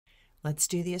Let's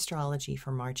do the astrology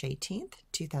for March 18th,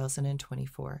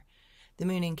 2024. The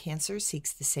moon in Cancer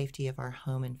seeks the safety of our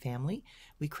home and family.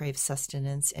 We crave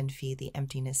sustenance and feed the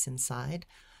emptiness inside.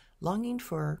 Longing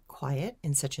for quiet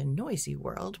in such a noisy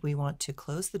world, we want to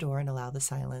close the door and allow the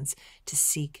silence to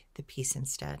seek the peace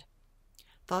instead.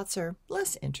 Thoughts are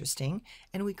less interesting,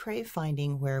 and we crave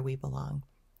finding where we belong.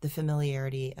 The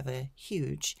familiarity of a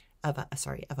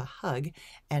hug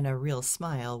and a real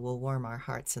smile will warm our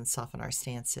hearts and soften our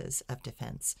stances of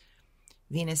defense.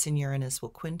 Venus and Uranus will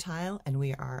quintile, and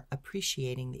we are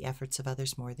appreciating the efforts of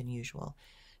others more than usual.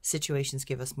 Situations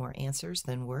give us more answers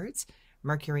than words.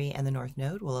 Mercury and the North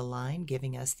Node will align,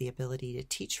 giving us the ability to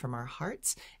teach from our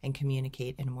hearts and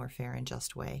communicate in a more fair and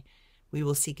just way. We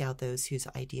will seek out those whose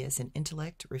ideas and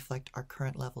intellect reflect our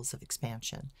current levels of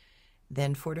expansion.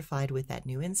 Then, fortified with that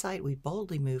new insight, we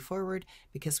boldly move forward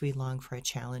because we long for a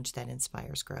challenge that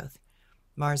inspires growth.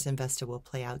 Mars and Vesta will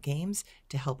play out games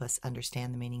to help us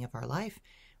understand the meaning of our life.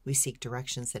 We seek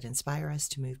directions that inspire us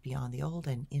to move beyond the old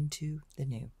and into the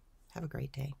new. Have a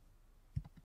great day.